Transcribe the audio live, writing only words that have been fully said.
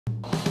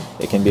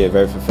It can be a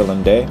very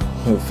fulfilling day,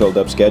 a filled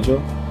up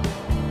schedule.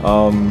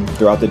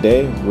 Throughout the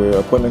day, we're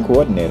appointment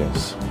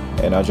coordinators,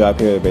 and our job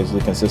here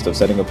basically consists of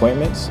setting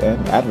appointments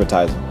and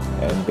advertising,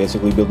 and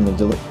basically building the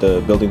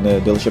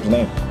dealership's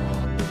name.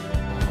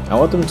 I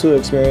want them to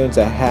experience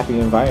a happy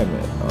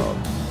environment.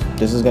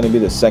 This is going to be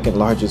the second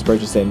largest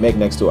purchase they make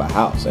next to a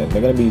house, and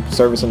they're going to be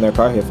servicing their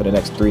car here for the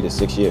next 3 to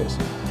 6 years.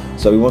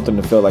 So we want them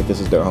to feel like this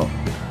is their home.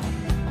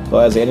 Well,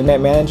 as an internet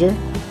manager,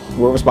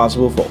 we're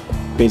responsible for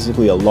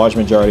basically a large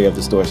majority of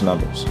the store's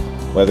numbers.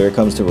 Whether it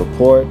comes to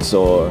reports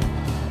or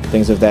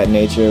things of that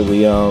nature,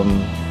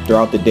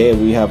 throughout the day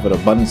we have an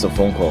abundance of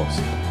phone calls.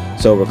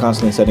 So we're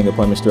constantly setting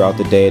appointments throughout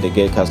the day to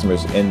get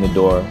customers in the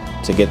door,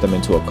 to get them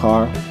into a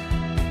car.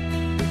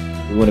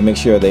 We want to make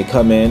sure they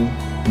come in,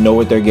 know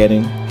what they're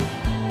getting.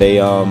 They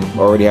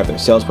already have their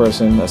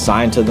salesperson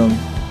assigned to them.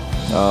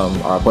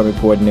 Our appointment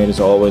coordinators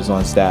are always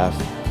on staff,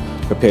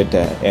 prepared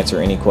to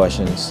answer any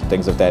questions,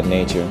 things of that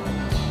nature.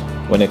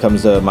 When it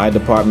comes to my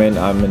department,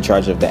 I'm in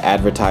charge of the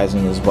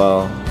advertising as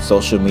well,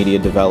 social media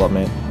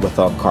development, with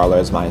Carla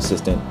as my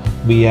assistant.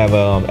 We have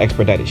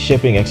expedited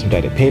shipping,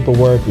 expedited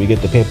paperwork. We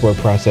get the paperwork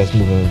process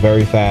moving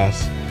very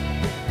fast.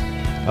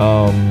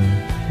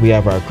 We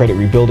have our credit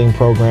rebuilding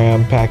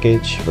program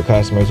package for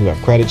customers who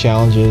have credit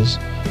challenges.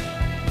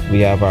 We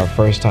have our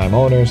first-time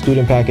owner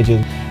student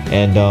packages,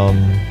 and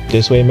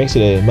this way it makes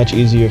it a much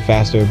easier,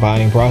 faster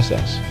buying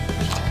process.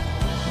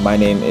 My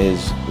name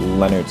is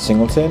Leonard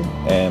Singleton,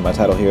 and my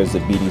title here is the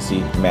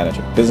BDC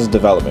Manager, Business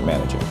Development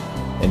Manager,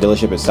 and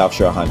dealership is South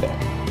Shore Hyundai.